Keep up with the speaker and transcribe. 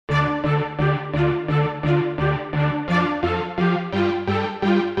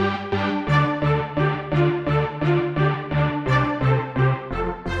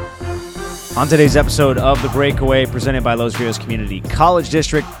On today's episode of The Breakaway, presented by Los Rios Community College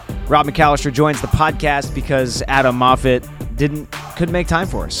District, Rob McAllister joins the podcast because Adam Moffitt couldn't make time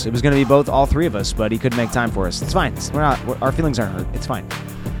for us. It was going to be all three of us, but he couldn't make time for us. It's fine. Our feelings aren't hurt. It's fine.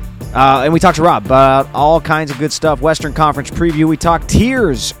 And we talked to Rob about all kinds of good stuff. Western Conference preview. We talked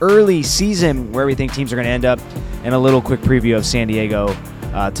tiers, early season, where we think teams are going to end up, and a little quick preview of San Diego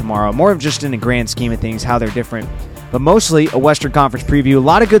tomorrow. More of just in the grand scheme of things, how they're different, but mostly a Western Conference preview. A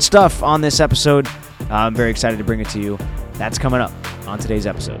lot of good stuff on this episode. I'm very excited to bring it to you. That's coming up on today's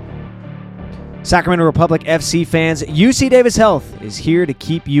episode. Sacramento Republic FC fans, UC Davis Health is here to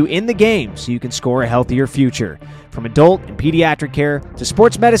keep you in the game so you can score a healthier future. From adult and pediatric care to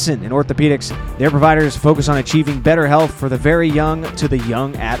sports medicine and orthopedics, their providers focus on achieving better health for the very young to the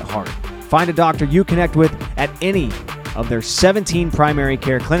young at heart. Find a doctor you connect with at any of their 17 primary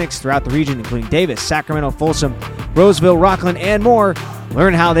care clinics throughout the region, including Davis, Sacramento, Folsom, Roseville, Rockland, and more.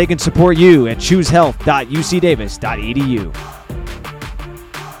 Learn how they can support you at choosehealth.ucdavis.edu.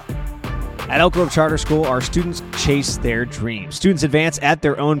 At Elk Grove Charter School, our students chase their dreams. Students advance at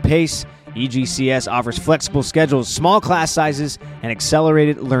their own pace. EGCS offers flexible schedules, small class sizes, and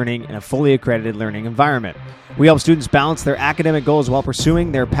accelerated learning in a fully accredited learning environment. We help students balance their academic goals while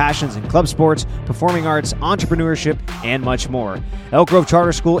pursuing their passions in club sports, performing arts, entrepreneurship, and much more. Elk Grove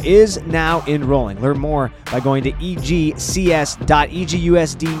Charter School is now enrolling. Learn more by going to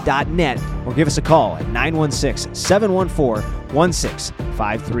egcs.egusd.net or give us a call at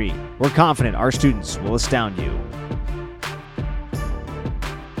 916-714-1653. We're confident our students will astound you.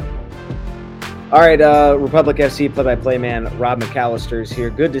 All right, Republic FC play-by-play man Rob McAllister is here.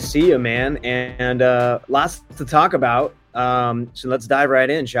 Good to see you, man, and lots to talk about. So let's dive right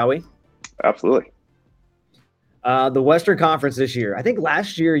in, shall we? Absolutely. The Western Conference this year. I think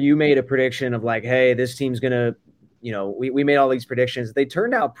last year you made a prediction of like, hey, this team's gonna, we made all these predictions. They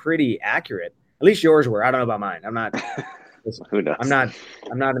turned out pretty accurate. At least yours were. I don't know about mine. I'm not. Who knows? I'm not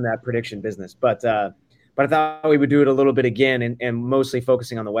in that prediction business, but I thought we would do it a little bit again, and mostly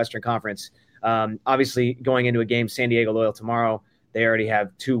focusing on the Western Conference. Obviously, going into a game, San Diego Loyal tomorrow, they already have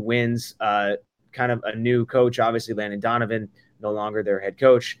 2 wins. Kind of a new coach, obviously, Landon Donovan, no longer their head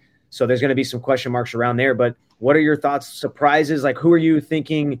coach. So there's going to be some question marks around there. But what are your thoughts, surprises? Like, who are you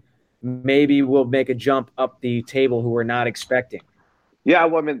thinking maybe will make a jump up the table who we're not expecting? Yeah,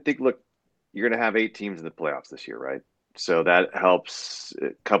 well, look, you're going to have 8 teams in the playoffs this year, right? So that helps a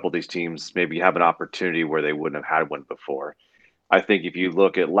couple of these teams maybe have an opportunity where they wouldn't have had one before. I think if you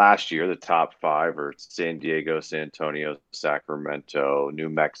look at last year, the top 5 are San Diego, San Antonio, Sacramento, New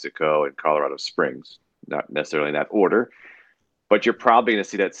Mexico, and Colorado Springs. Not necessarily in that order, but you're probably going to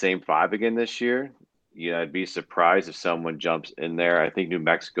see that same 5 again this year. I'd be surprised if someone jumps in there. I think New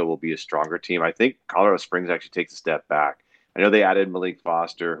Mexico will be a stronger team. I think Colorado Springs actually takes a step back. I know they added Malik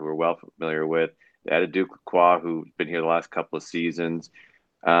Foster, who we're well familiar with. They added Duke Lacroix, who's been here the last couple of seasons.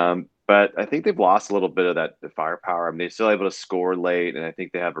 But I think they've lost a little bit of the firepower. I mean, they're still able to score late, and I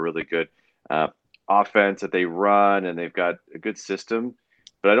think they have a really good offense that they run, and they've got a good system.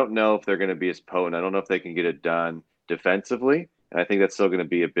 But I don't know if they're going to be as potent. I don't know if they can get it done defensively, and I think that's still going to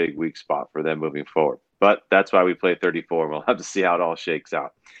be a big weak spot for them moving forward. But that's why we play 34, and we'll have to see how it all shakes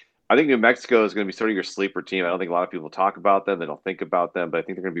out. I think New Mexico is going to be sort of your sleeper team. I don't think a lot of people talk about them. They don't think about them, but I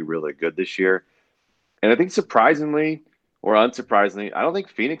think they're going to be really good this year. And I think surprisingly or unsurprisingly, I don't think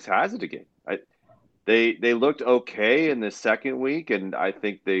Phoenix has it again. They looked okay in the second week, and I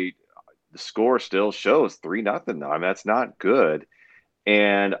think the score still shows 3-0 though. I mean, that's not good.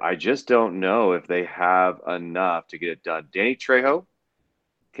 And I just don't know if they have enough to get it done. Danny Trejo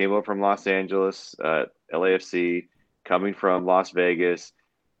came over from Los Angeles, LAFC, coming from Las Vegas.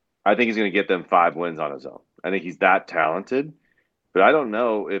 I think he's going to get them 5 wins on his own. I think he's that talented. But I don't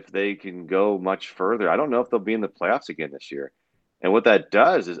know if they can go much further. I don't know if they'll be in the playoffs again this year. And what that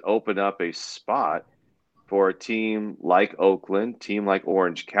does is open up a spot for a team like Oakland, team like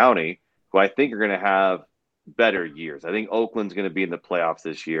Orange County, who I think are going to have better years. I think Oakland's going to be in the playoffs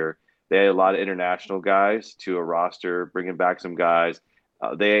this year. They had a lot of international guys to a roster, bringing back some guys.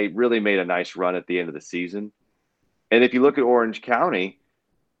 They really made a nice run at the end of the season. And if you look at Orange County,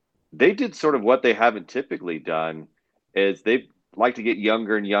 they did sort of what they haven't typically done, is they've like to get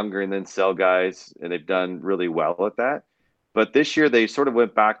younger and younger and then sell guys, and they've done really well at that. But this year they sort of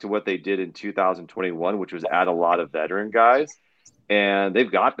went back to what they did in 2021, which was add a lot of veteran guys, and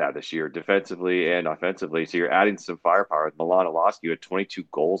they've got that this year defensively and offensively. So you're adding some firepower. Milan Olosky had 22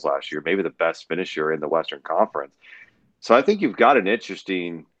 goals last year, maybe the best finisher in the Western Conference. So I think you've got an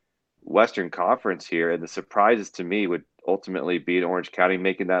interesting Western Conference here, and the surprises to me would ultimately be in Orange County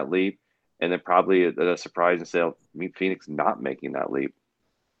making that leap. And then probably a surprise and say, Phoenix not making that leap.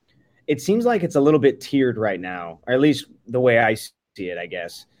 it seems like it's a little bit tiered right now, or at least the way I see it, I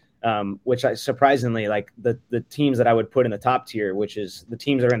guess. Which I surprisingly like the teams that I would put in the top tier, which is the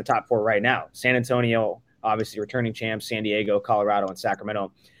teams that are in the top 4 right now. San Antonio, obviously returning champs, San Diego, Colorado, and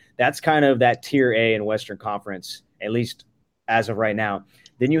Sacramento. That's kind of that tier A in Western Conference, at least as of right now.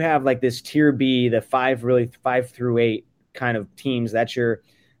 Then you have like this tier B, the 5 through 8 kind of teams. That's your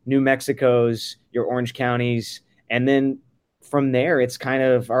New Mexico's, your Orange Counties. And then from there, it's kind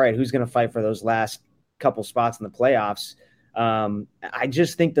of, all right, who's going to fight for those last couple spots in the playoffs? I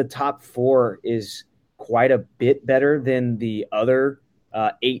just think the top 4 is quite a bit better than the other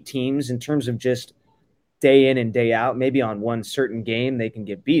 8 teams in terms of just day in and day out. Maybe on one certain game, they can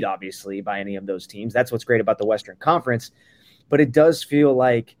get beat, obviously, by any of those teams. That's what's great about the Western Conference. But it does feel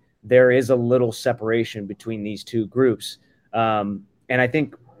like there is a little separation between these two groups. And I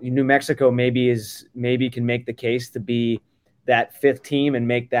think New Mexico maybe can make the case to be that 5th team and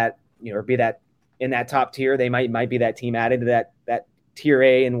make that, or be that in that top tier. They might be that team added to that tier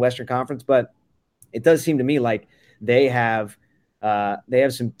A in Western Conference, but it does seem to me like they have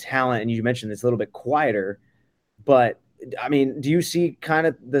some talent, and you mentioned it's a little bit quieter, but I mean, do you see kind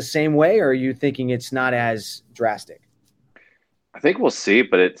of the same way, or are you thinking it's not as drastic? I think we'll see,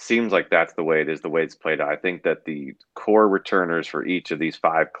 but it seems like that's the way it is, the way it's played out. I think that the core returners for each of these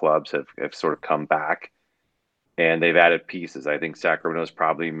 5 clubs have sort of come back, and they've added pieces. I think Sacramento's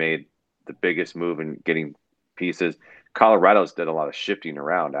probably made the biggest move in getting pieces. Colorado's done a lot of shifting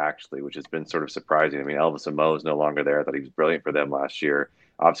around, actually, which has been sort of surprising. I mean, Elvis Amo is no longer there. I thought he was brilliant for them last year.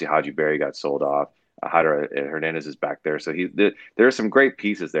 Obviously, Haji Berry got sold off. Hyder Hernandez is back there. So there are some great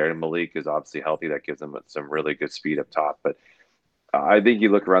pieces there. And Malik is obviously healthy. That gives them some really good speed up top. But I think you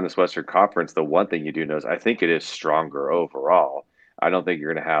look around this Western Conference, the one thing you do know is I think it is stronger overall. I don't think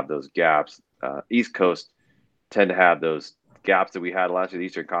you're going to have those gaps. East Coast tend to have those gaps that we had last year. The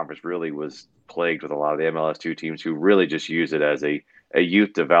Eastern Conference really was plagued with a lot of the MLS2 teams who really just use it as a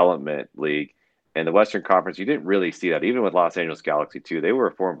youth development league. And the Western Conference, you didn't really see that. Even with Los Angeles Galaxy, too, they were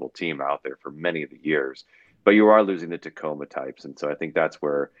a formidable team out there for many of the years. But you are losing the Tacoma types. And so I think that's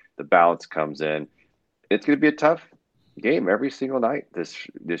where the balance comes in. It's going to be a tough game every single night this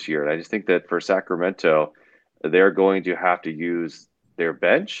year. And I just think that for Sacramento, they're going to have to use their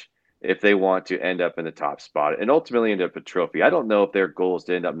bench if they want to end up in the top spot and ultimately end up a trophy. I don't know if their goal is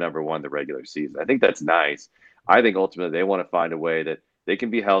to end up number 1 the regular season. I think that's nice. I think ultimately they want to find a way that they can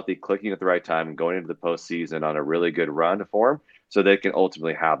be healthy, clicking at the right time, and going into the postseason on a really good run for them so they can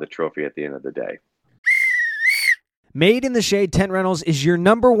ultimately have the trophy at the end of the day. Made in the Shade Tent Rentals is your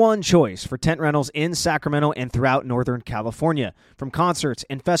number 1 choice for tent rentals in Sacramento and throughout Northern California. From concerts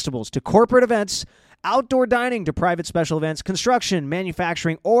and festivals to corporate events, outdoor dining to private special events, construction,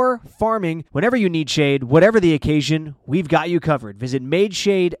 manufacturing, or farming, whenever you need shade, whatever the occasion, we've got you covered. Visit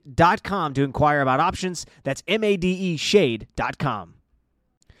madeshade.com to inquire about options. That's MADE shade.com.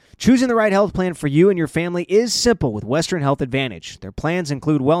 Choosing the right health plan for you and your family is simple with Western Health Advantage. Their plans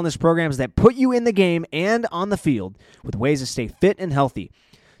include wellness programs that put you in the game and on the field with ways to stay fit and healthy.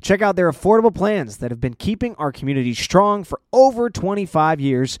 Check out their affordable plans that have been keeping our community strong for over 25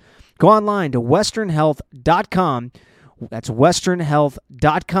 years. Go online to westernhealth.com. That's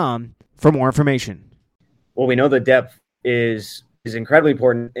westernhealth.com for more information. Well, we know the depth is incredibly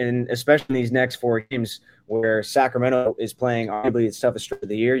important, and especially in these next 4 games where Sacramento is playing arguably its toughest stretch of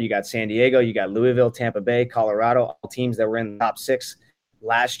the year. You got San Diego, you got Louisville, Tampa Bay, Colorado, all teams that were in the top 6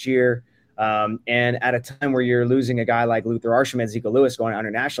 last year. And at a time where you're losing a guy like Luther Archimed, Zico Lewis going on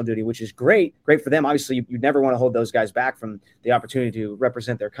international duty, which is great for them. Obviously, you never want to hold those guys back from the opportunity to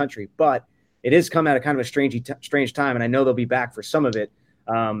represent their country, but it is come at a kind of a strange time, and I know they'll be back for some of it.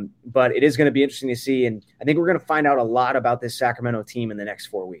 But it is going to be interesting to see, and I think we're going to find out a lot about this Sacramento team in the next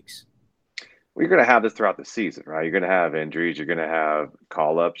 4 weeks. Well, you're going to have this throughout the season, right? You're going to have injuries. You're going to have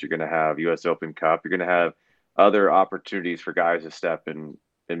call-ups. You're going to have U.S. Open Cup. You're going to have other opportunities for guys to step in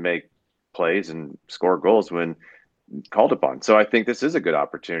and make plays and score goals when called upon. So I think this is a good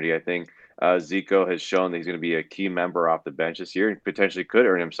opportunity. I think Zico has shown that he's going to be a key member off the bench this year and potentially could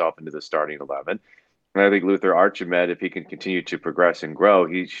earn himself into the starting 11. And I think Luther Archimed, if he can continue to progress and grow,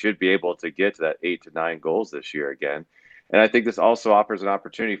 he should be able to get to that 8 to 9 goals this year again. And I think this also offers an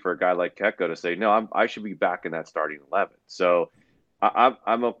opportunity for a guy like Keko to say, no, I should be back in that starting 11. So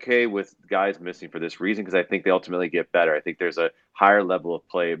I'm okay with guys missing for this reason because I think they ultimately get better. I think there's a higher level of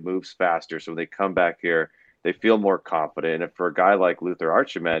play. It moves faster. So when they come back here, they feel more confident. And if for a guy like Luther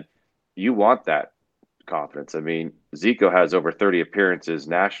Archimed, you want that confidence. I mean, Zico has over 30 appearances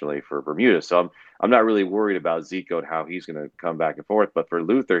nationally for Bermuda. So I'm not really worried about Zico and how he's going to come back and forth. But for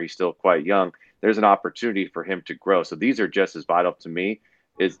Luther, he's still quite young. There's an opportunity for him to grow. So these are just as vital to me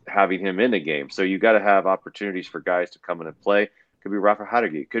is having him in the game. So you got to have opportunities for guys to come in and play. Could be Rafa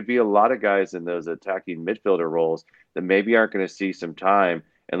Hadagi. Could be a lot of guys in those attacking midfielder roles that maybe aren't going to see some time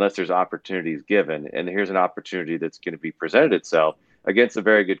unless there's opportunities given. And here's an opportunity that's going to be presented itself against a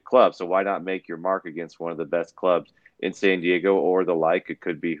very good club. So why not make your mark against one of the best clubs in San Diego or the like? It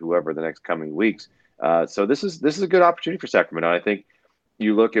could be whoever the next coming weeks. So this is a good opportunity for Sacramento. I think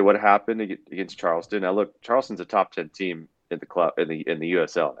you look at what happened against Charleston. Now look, Charleston's a top 10 team in the club in the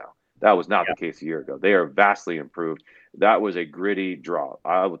USL now. That was not the case a year ago. They are vastly improved. That was a gritty draw.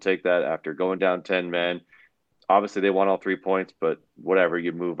 I will take that after going down 10 men. Obviously, they won all 3 points, but whatever,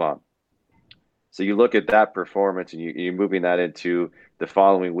 you move on. So you look at that performance and you're moving that into the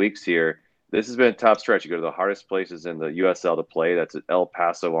following weeks here. This has been a tough stretch. You go to the hardest places in the USL to play. That's at El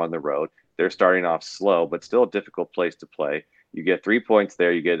Paso on the road. They're starting off slow, but still a difficult place to play. You get 3 points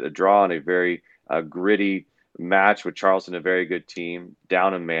there. You get a draw on a very gritty match with Charleston, a very good team,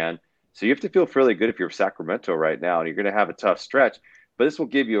 down a man. So you have to feel fairly good if you're Sacramento right now, and you're going to have a tough stretch. But this will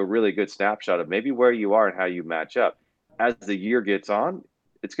give you a really good snapshot of maybe where you are and how you match up. As the year gets on,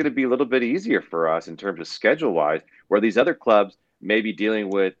 it's going to be a little bit easier for us in terms of schedule-wise, where these other clubs may be dealing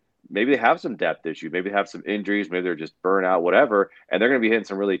with, maybe they have some depth issue, maybe they have some injuries, maybe they're just burnout, whatever, and they're going to be hitting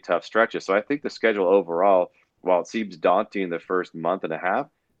some really tough stretches. So I think the schedule overall, while it seems daunting the first month and a half,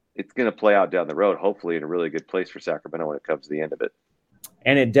 it's going to play out down the road, hopefully in a really good place for Sacramento when it comes to the end of it.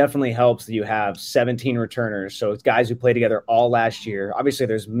 And it definitely helps that you have 17 returners. So it's guys who played together all last year. Obviously,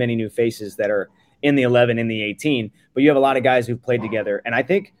 there's many new faces that are in the 11, in the 18, but you have a lot of guys who've played together. And I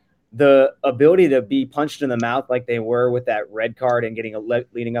think the ability to be punched in the mouth like they were with that red card and getting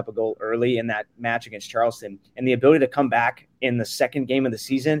leading up a goal early in that match against Charleston, and the ability to come back in the second game of the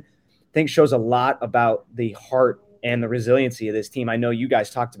season, I think shows a lot about the heart and the resiliency of this team. I know you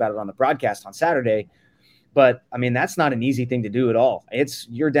guys talked about it on the broadcast on Saturday, but I mean, that's not an easy thing to do at all.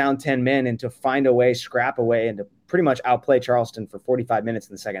 You're down 10 men, and to find a way, scrap away, and to pretty much outplay Charleston for 45 minutes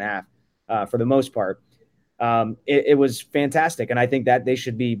in the second half, for the most part, it was fantastic. And I think that they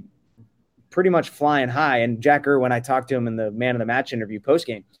should be pretty much flying high. And Jack when I talked to him in the man of the match interview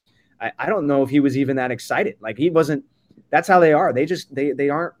postgame, I don't know if he was even that excited. Like, he wasn't. That's how they are. They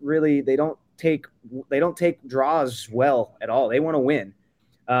aren't really. They don't take draws well at all. They want to win.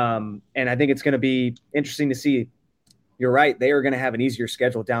 And I think it's going to be interesting to see. You're right. They are going to have an easier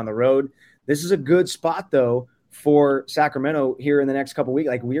schedule down the road. This is a good spot, though, for Sacramento here in the next couple of weeks.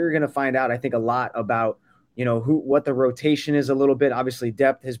 Like, we're going to find out, I think, a lot about, what the rotation is a little bit. Obviously,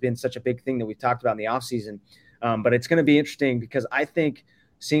 depth has been such a big thing that we've talked about in the offseason. But it's going to be interesting because I think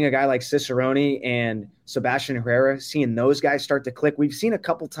seeing a guy like Cicerone and Sebastian Herrera, seeing those guys start to click. We've seen a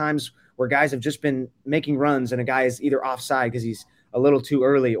couple times where guys have just been making runs and a guy is either offside because he's a little too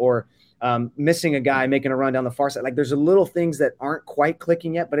early, or missing a guy making a run down the far side. Like, there's a little things that aren't quite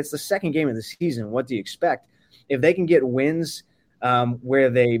clicking yet, but it's the second game of the season. What do you expect? If they can get wins where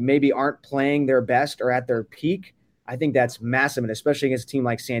they maybe aren't playing their best or at their peak, I think that's massive. And especially against a team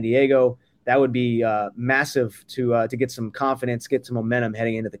like San Diego, that would be massive to get some confidence, get some momentum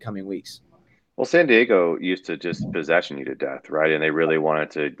heading into the coming weeks. Well, San Diego used to just possession you to death, right? And they really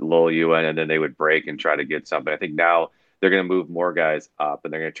wanted to lull you in, and then they would break and try to get something. I think now they're going to move more guys up,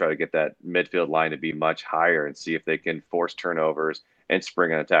 and they're going to try to get that midfield line to be much higher and see if they can force turnovers and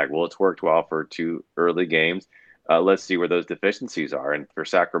spring an attack. Well, it's worked well for 2 early games. Let's see where those deficiencies are. And for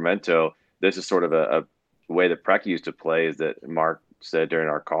Sacramento, this is sort of a way that Preki used to play, is that Mark said during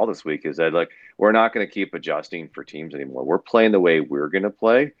our call this week, is that, like, we're not going to keep adjusting for teams anymore. We're playing the way we're going to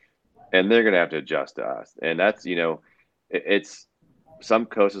play, and they're going to have to adjust to us. And that's, it's some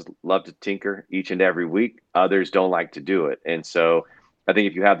coaches love to tinker each and every week. Others don't like to do it. And so I think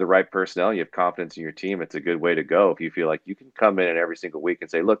if you have the right personnel, you have confidence in your team, it's a good way to go. If you feel like you can come in every single week and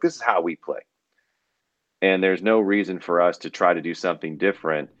say, look, this is how we play. And there's no reason for us to try to do something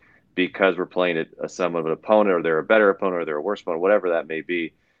different because we're playing a somewhat of an opponent, or they're a better opponent, or they're a worse opponent, whatever that may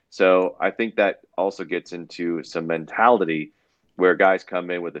be. So I think that also gets into some mentality where guys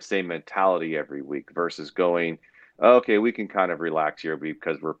come in with the same mentality every week versus going, okay, we can kind of relax here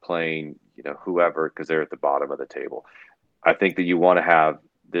because we're playing, whoever, because they're at the bottom of the table. I think that you want to have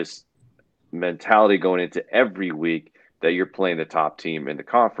this mentality going into every week that you're playing the top team in the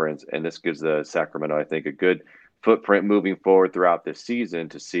conference. And this gives the Sacramento, I think, a good footprint moving forward throughout this season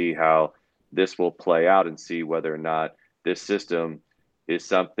to see how this will play out and see whether or not this system is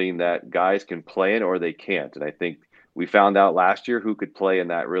something that guys can play in or they can't. And I think we found out last year who could play in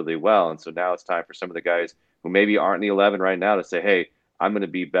that really well. And so now it's time for some of the guys who maybe aren't in the 11 right now to say, hey, I'm going to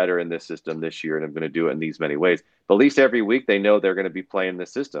be better in this system this year, and I'm going to do it in these many ways. But at least every week they know they're going to be playing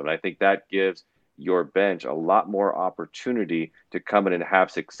this system. And I think that gives your bench a lot more opportunity to come in and have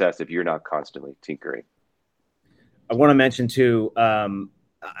success if you're not constantly tinkering. I want to mention too,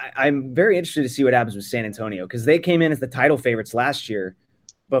 I'm very interested to see what happens with San Antonio because they came in as the title favorites last year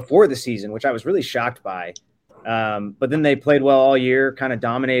before the season, which I was really shocked by. But then they played well all year, kind of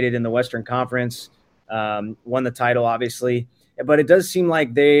dominated in the Western Conference, won the title, obviously. But it does seem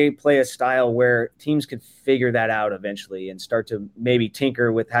like they play a style where teams could figure that out eventually and start to maybe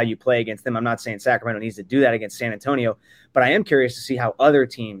tinker with how you play against them. I'm not saying Sacramento needs to do that against San Antonio, but I am curious to see how other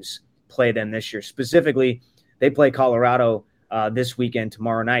teams play them this year. Specifically, they play Colorado this weekend,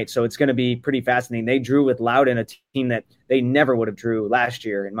 tomorrow night. So it's going to be pretty fascinating. They drew with Loudoun, a team that they never would have drew last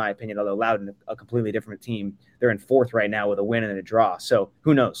year, in my opinion, although Loudoun, a completely different team. They're in fourth right now with a win and a draw. So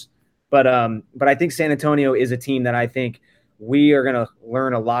who knows? But I think San Antonio is a team that I think we are going to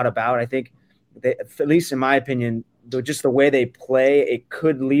learn a lot about. I think, they, at least in my opinion, just the way they play, it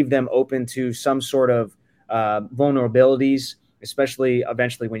could leave them open to some sort of vulnerabilities, especially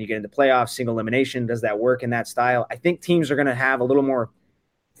eventually when you get into playoffs, single elimination. Does that work in that style? I think teams are going to have a little more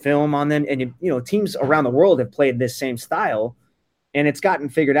film on them. And, teams around the world have played this same style, and it's gotten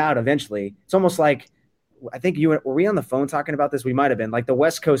figured out eventually. It's almost like, I think were we on the phone talking about this? We might have been, like the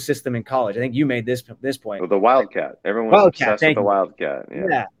West Coast system in college. I think you made this point. Well, the Wildcat. Everyone was obsessed with the Wildcat.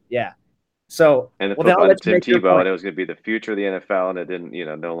 Yeah. So, and the football and Tim Tebow, and it was going to be the future of the NFL, and it didn't,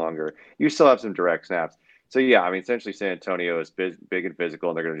 no longer. You still have some direct snaps. So, yeah, I mean, essentially San Antonio is big and physical,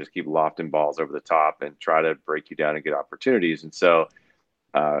 and they're going to just keep lofting balls over the top and try to break you down and get opportunities. And so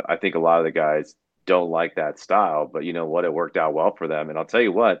I think a lot of the guys don't like that style, but you know what? It worked out well for them. And I'll tell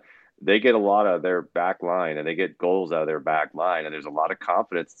you what, they get a lot of their back line and they get goals out of their back line, and there's a lot of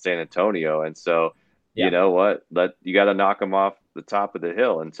confidence in San Antonio. And so, you know what? You got to knock them off the top of the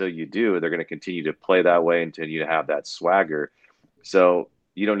hill. Until you do, they're going to continue to play that way until you have that swagger. So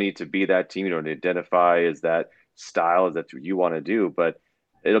you don't need to be that team. You don't identify as that style, as that's what you want to do. But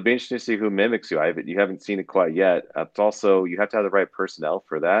it'll be interesting to see who mimics you. You haven't seen it quite yet. It's also, you have to have the right personnel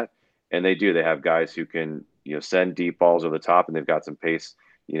for that. And they do. They have guys who can, send deep balls over the top, and they've got some pace,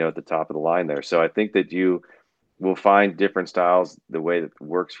 at the top of the line there. So I think that you will find different styles the way that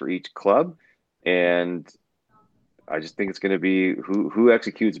works for each club. And I just think it's going to be who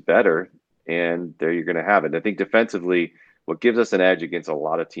executes better, and there you're going to have it. And I think defensively, what gives us an edge against a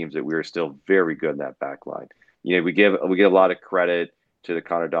lot of teams that we're still very good in that back line. We give a lot of credit to the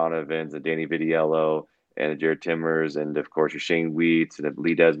Connor Donovans and Danny Vitiello and Jared Timmers, and of course your Shane Wheats and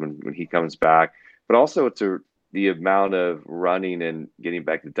Lee Desmond when he comes back, but also to the amount of running and getting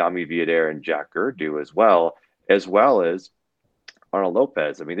back to Dami Viader and Jack Gurdu as well as Arnold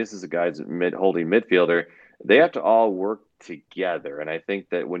Lopez. I mean, this is a guy's holding midfielder. They have to all work together, and I think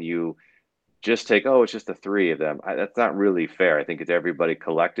that when you just take, it's just the three of them, that's not really fair. I think it's everybody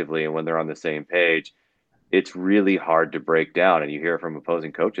collectively, and when they're on the same page, it's really hard to break down. And you hear from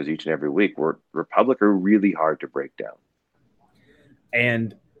opposing coaches each and every week, Republic are really hard to break down.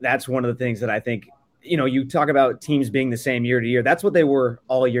 And that's one of the things that I think, you talk about teams being the same year to year. That's what they were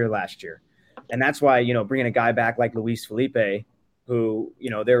all year last year. And that's why, bringing a guy back like Luis Felipe, who,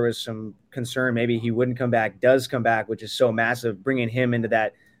 there was some concern maybe he wouldn't come back, does come back, which is so massive, bringing him into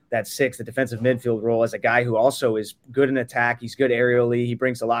that sixth, the defensive midfield role, as a guy who also is good in attack. He's good aerially. He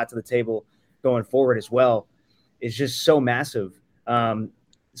brings a lot to the table going forward as well, is just so massive.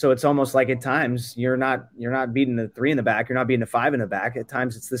 So it's almost like at times you're not beating the three in the back. You're not beating the five in the back. At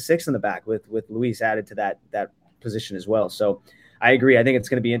times it's the six in the back with Luis added to that position as well. So I agree. I think it's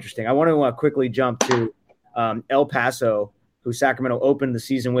going to be interesting. I want to quickly jump to El Paso, who Sacramento opened the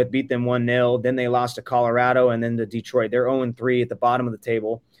season with, beat them 1-0. Then they lost to Colorado and then to Detroit. They're 0-3 at the bottom of the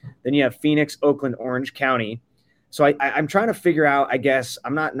table. Then you have Phoenix, Oakland, Orange County. So I'm trying to figure out, I guess,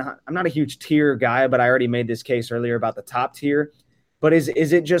 I'm not a huge tier guy, but I already made this case earlier about the top tier. But is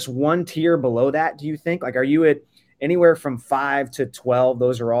it just one tier below that, do you think? Like, are you at anywhere from 5 to 12?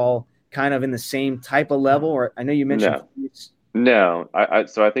 Those are all kind of in the same type of level? Or I know you mentioned No.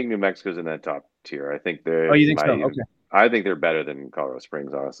 So I think New Mexico's in that top tier. I think they're. Oh, you think so? Okay. I think they're better than Colorado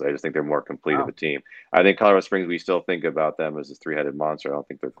Springs, honestly. I just think they're more complete of a team. I think Colorado Springs, we still think about them as this three-headed monster. I don't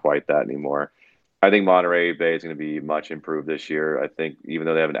think they're quite that anymore. I think Monterey Bay is going to be much improved this year. I think even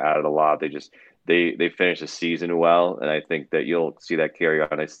though they haven't added a lot, they finished the season well, and I think that you'll see that carry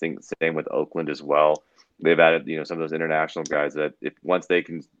on. I think same with Oakland as well. They've added, some of those international guys that once they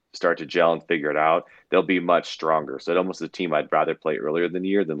can start to gel and figure it out, they'll be much stronger. So it almost is a team I'd rather play earlier in the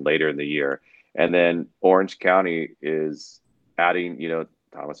year than later in the year. And then Orange County is adding,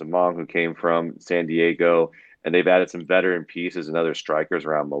 Thomas Among, who came from San Diego, and they've added some veteran pieces and other strikers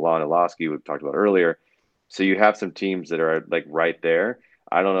around Milan Iloski, we've talked about earlier. So you have some teams that are like right there.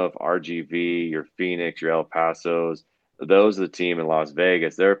 I don't know if RGV, your Phoenix, your El Pasos, those are the team in Las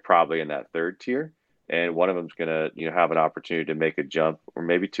Vegas. They're probably in that third tier, and one of them's going to have an opportunity to make a jump, or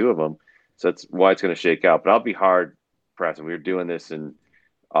maybe two of them. So that's why it's going to shake out. But I'll be hard pressed. And we were doing this in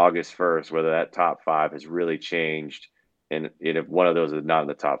August 1st, whether that top five has really changed. And if one of those is not in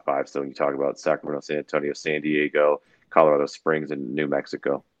the top five, so when you talk about Sacramento, San Antonio, San Diego, Colorado Springs, and New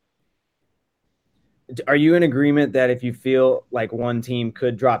Mexico. Are you in agreement that if you feel like one team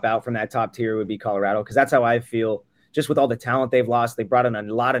could drop out from that top tier, it would be Colorado? Because that's how I feel. Just with all the talent they've lost, they brought in a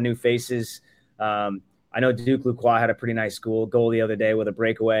lot of new faces. I know Duke Lacroix had a pretty nice goal the other day with a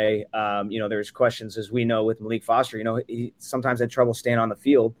breakaway. There's questions, as we know, with Malik Foster. He sometimes had trouble staying on the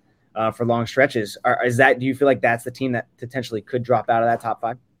field for long stretches. Do you feel like that's the team that potentially could drop out of that top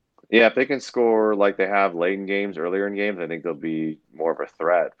five? Yeah, if they can score like they have late in games, earlier in games, I think they'll be more of a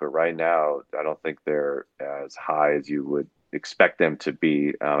threat. But right now, I don't think they're as high as you would expect them to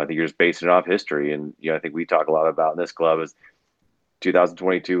be. I think you're just basing it off history. And, I think we talk a lot about in this club is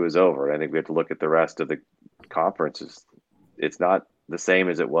 2022 is over. I think we have to look at the rest of the conferences. It's not the same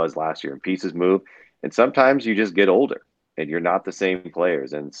as it was last year. And pieces move. And sometimes you just get older and you're not the same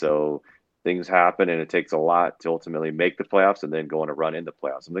players. And so things happen, and it takes a lot to ultimately make the playoffs and then go on a run in the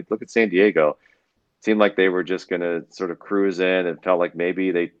playoffs. I'm like, look at San Diego. It seemed like they were just going to sort of cruise in, and felt like maybe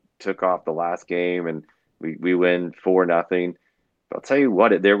they took off the last game and we win 4-0. I'll tell you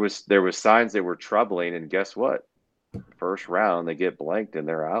what, there was signs they were troubling, and guess what? First round they get blanked and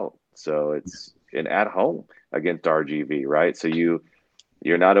they're out. So it's at home against RGV, right? So you're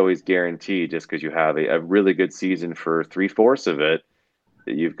not always guaranteed just because you have a really good season for 3/4 of it.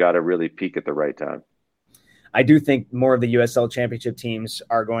 You've got to really peak at the right time. I do think more of the USL championship teams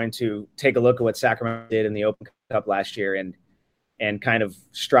are going to take a look at what Sacramento did in the Open Cup last year and kind of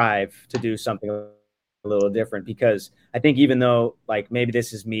strive to do something a little different, because I think even though, like, maybe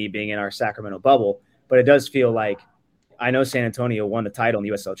this is me being in our Sacramento bubble, but it does feel like, I know San Antonio won the title in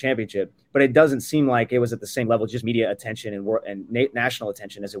the USL championship, but it doesn't seem like it was at the same level, just media attention and national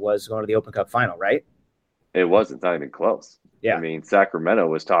attention, as it was going to the Open Cup final, right? It wasn't, not even close. Yeah. I mean, Sacramento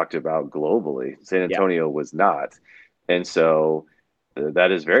was talked about globally. San Antonio was not. And so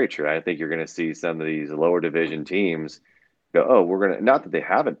that is very true. I think you're going to see some of these lower division teams go, oh, we're going to, not that they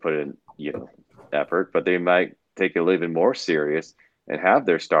haven't put in, effort, but they might take it a little bit more serious and have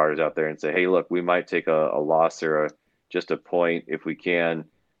their starters out there and say, hey, look, we might take a loss or just a point if we can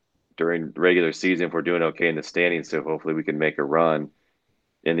during regular season if we're doing okay in the standings. So hopefully we can make a run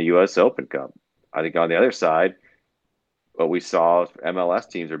in the U.S. Open Cup. I think on the other side, what we saw, MLS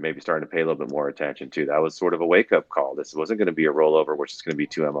teams are maybe starting to pay a little bit more attention to. That was sort of a wake-up call. This wasn't going to be a rollover, which is going to be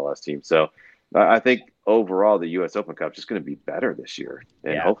two MLS teams. So I think overall the U.S. Open Cup is just going to be better this year.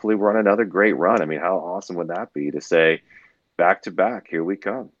 And hopefully we're on another great run. I mean, how awesome would that be to say back-to-back, here we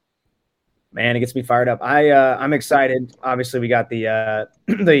come. Man, it gets me fired up. I'm excited. Obviously, we got the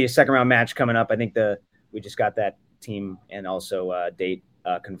the second round match coming up. I think we just got that team and also date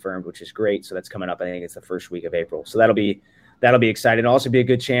confirmed, which is great. So that's coming up. I think it's the first week of April. So that'll be exciting. It'll also be a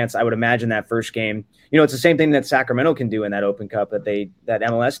good chance. I would imagine that first game, it's the same thing that Sacramento can do in that Open Cup that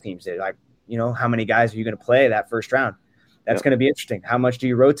MLS teams did. Like, how many guys are you going to play that first round? That's going to be interesting. How much do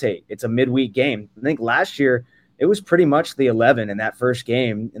you rotate? It's a midweek game. I think last year it was pretty much the 11 in that first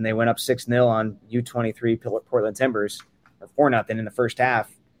game, and they went up 6-0 on U23 Portland Timbers, or 4-0 in the first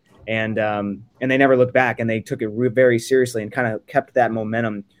half. And they never looked back, and they took it very seriously and kind of kept that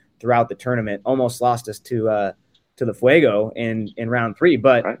momentum throughout the tournament. Almost lost us to the Fuego in round 3,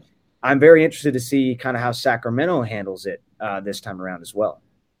 but right. I'm very interested to see kind of how Sacramento handles it this time around as well.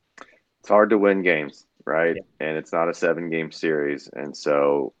 It's hard to win games, right? Yeah. And it's not a 7-game series, and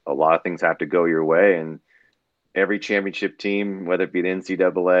so a lot of things have to go your way. And every championship team, whether it be the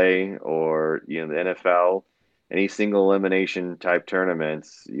NCAA or the NFL, any single elimination type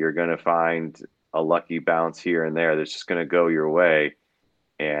tournaments, you're going to find a lucky bounce here and there that's just going to go your way.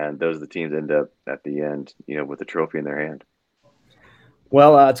 And those are the teams end up at the end, with the trophy in their hand.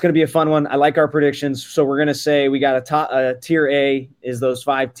 Well, it's going to be a fun one. I like our predictions. So we're going to say we got a tier A is those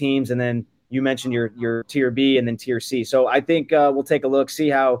 5 teams. And then you mentioned your tier B and then tier C. So I think we'll take a look, see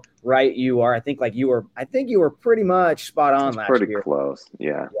how right you are. I think you were pretty much spot on last year. Pretty close.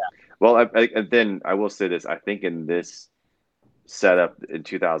 Yeah. Well, then I will say this. I think in this setup in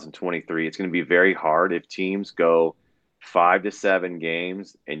 2023, it's going to be very hard if teams go 5 to 7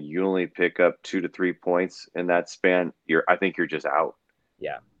 games and you only pick up 2 to 3 points in that span. I think you're just out.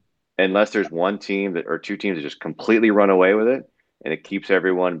 Yeah. Unless there's one team or 2 teams that just completely run away with it and it keeps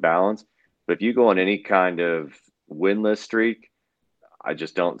everyone balanced. But if you go on any kind of winless streak, I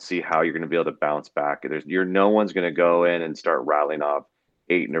just don't see how you're going to be able to bounce back. No one's going to go in and start rattling off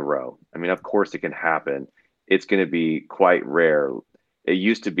 8 in a row. I mean, of course it can happen. It's going to be quite rare. It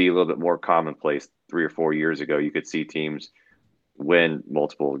used to be a little bit more commonplace 3 or 4 years ago. You could see teams win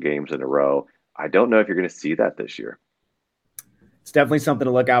multiple games in a row. I don't know if you're going to see that this year. It's definitely something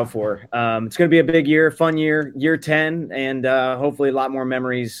to look out for. It's going to be a big year, fun year, year 10, and hopefully a lot more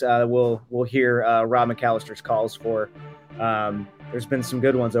memories we'll hear Rob McAllister's calls for. There's been some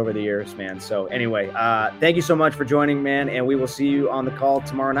good ones over the years, man. So anyway, thank you so much for joining, man, and we will see you on the call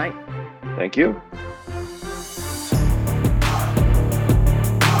tomorrow night. Thank you.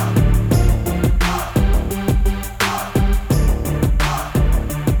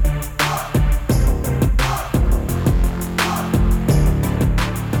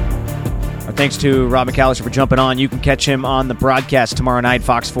 Thanks to Rob McAllister for jumping on. You can catch him on the broadcast tomorrow night,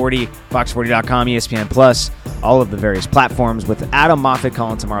 Fox 40, fox40.com, ESPN Plus, all of the various platforms with Adam Moffat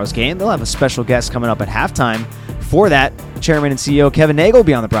calling tomorrow's game. They'll have a special guest coming up at halftime. Before that, Chairman and CEO Kevin Nagel will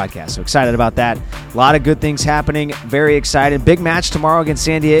be on the broadcast, so excited about that. A lot of good things happening. Very excited. Big match tomorrow against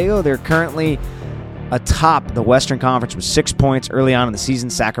San Diego. They're currently atop the Western Conference with 6 points early on in the season.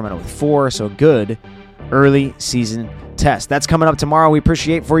 Sacramento with 4, so good early season test. That's coming up tomorrow. We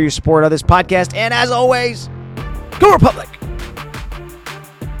appreciate for your support of this podcast. And as always, go Republic!